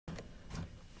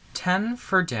10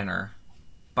 for Dinner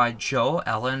by Joe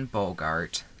Ellen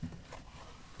Bogart.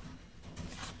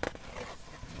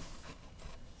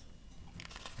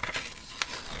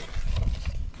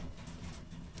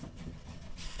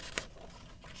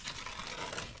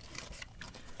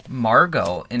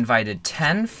 Margot invited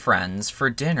 10 friends for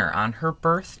dinner on her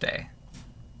birthday.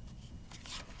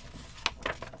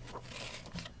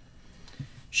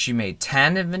 She made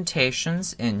 10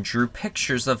 invitations and drew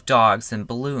pictures of dogs and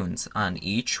balloons on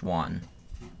each one.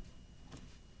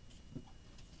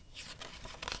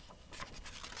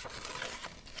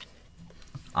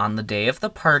 On the day of the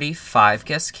party, 5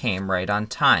 guests came right on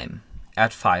time,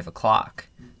 at 5 o'clock.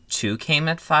 2 came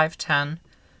at 5:10,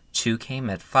 2 came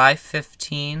at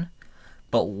 5:15,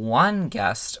 but 1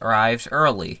 guest arrived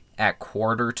early at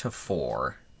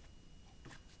 3:45.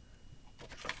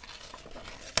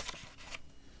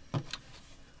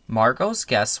 Margot's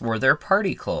guests wore their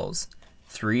party clothes.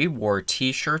 3 wore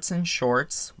t-shirts and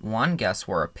shorts, 1 guest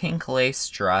wore a pink lace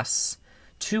dress,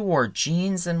 2 wore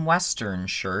jeans and western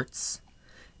shirts,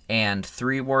 and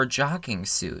 3 wore jogging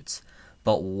suits,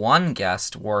 but 1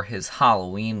 guest wore his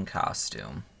Halloween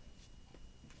costume.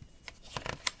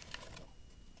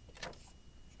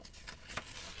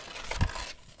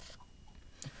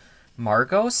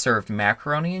 Margot served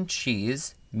macaroni and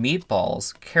cheese,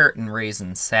 meatballs, carrot and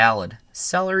raisin salad,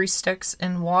 celery sticks,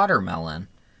 and watermelon.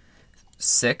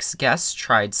 6 guests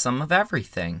tried some of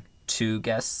everything. 2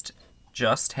 guests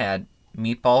just had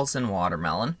meatballs and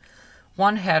watermelon.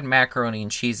 1 had macaroni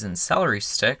and cheese and celery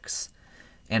sticks.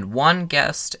 And 1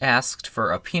 guest asked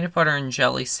for a peanut butter and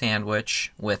jelly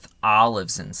sandwich with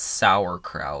olives and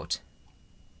sauerkraut.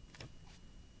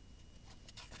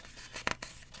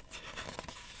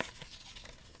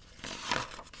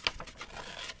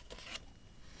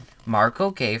 Margot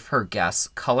gave her guests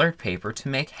colored paper to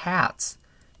make hats.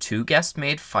 2 guests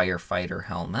made firefighter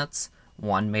helmets,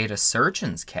 1 made a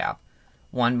surgeon's cap,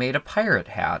 1 made a pirate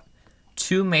hat,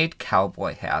 2 made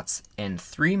cowboy hats, and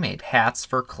 3 made hats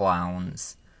for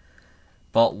clowns.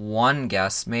 But 1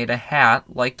 guest made a hat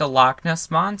like the Loch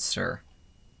Ness Monster.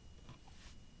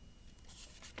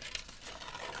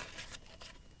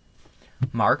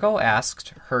 Margot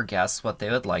asked her guests what they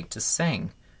would like to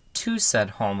sing. 2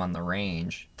 said Home on the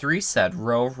Range. 3 said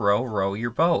Row, row, row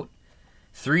your boat.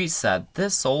 3 said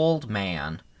This Old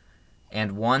Man.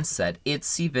 And 1 said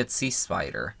Itsy Bitsy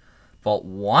Spider. But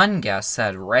 1 guest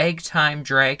said Ragtime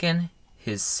Dragon,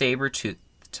 his saber-toothed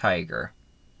tiger.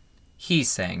 He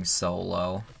sang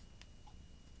solo.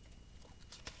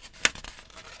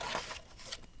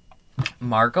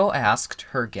 Margot asked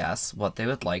her guests what they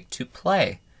would like to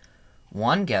play.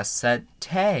 1 guest said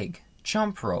tag,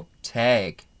 jump rope,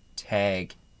 tag,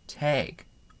 tag, tag.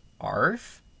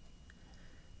 Arf?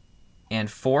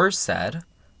 And 4 said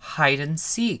hide and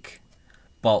seek.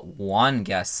 But 1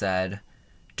 guest said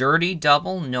dirty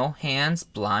double, no hands,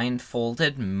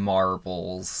 blindfolded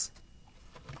marbles.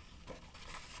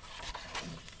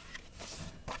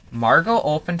 Margot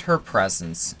opened her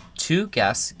presents. 2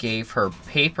 guests gave her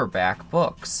paperback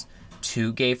books.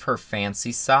 2 gave her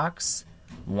fancy socks.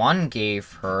 1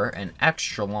 gave her an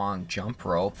extra long jump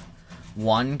rope.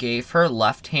 1 gave her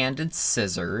left-handed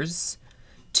scissors.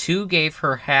 2 gave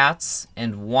her hats,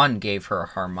 and 1 gave her a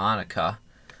harmonica.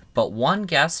 But 1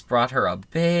 guest brought her a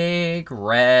big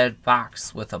red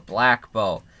box with a black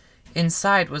bow.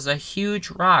 Inside was a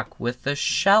huge rock with a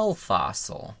shell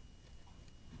fossil.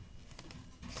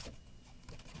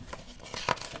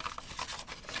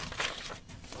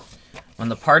 When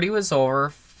the party was over,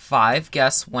 5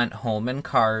 guests went home in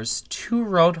cars, 2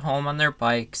 rode home on their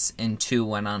bikes, and 2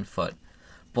 went on foot.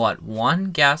 But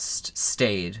 1 guest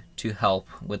stayed to help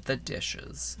with the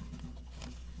dishes.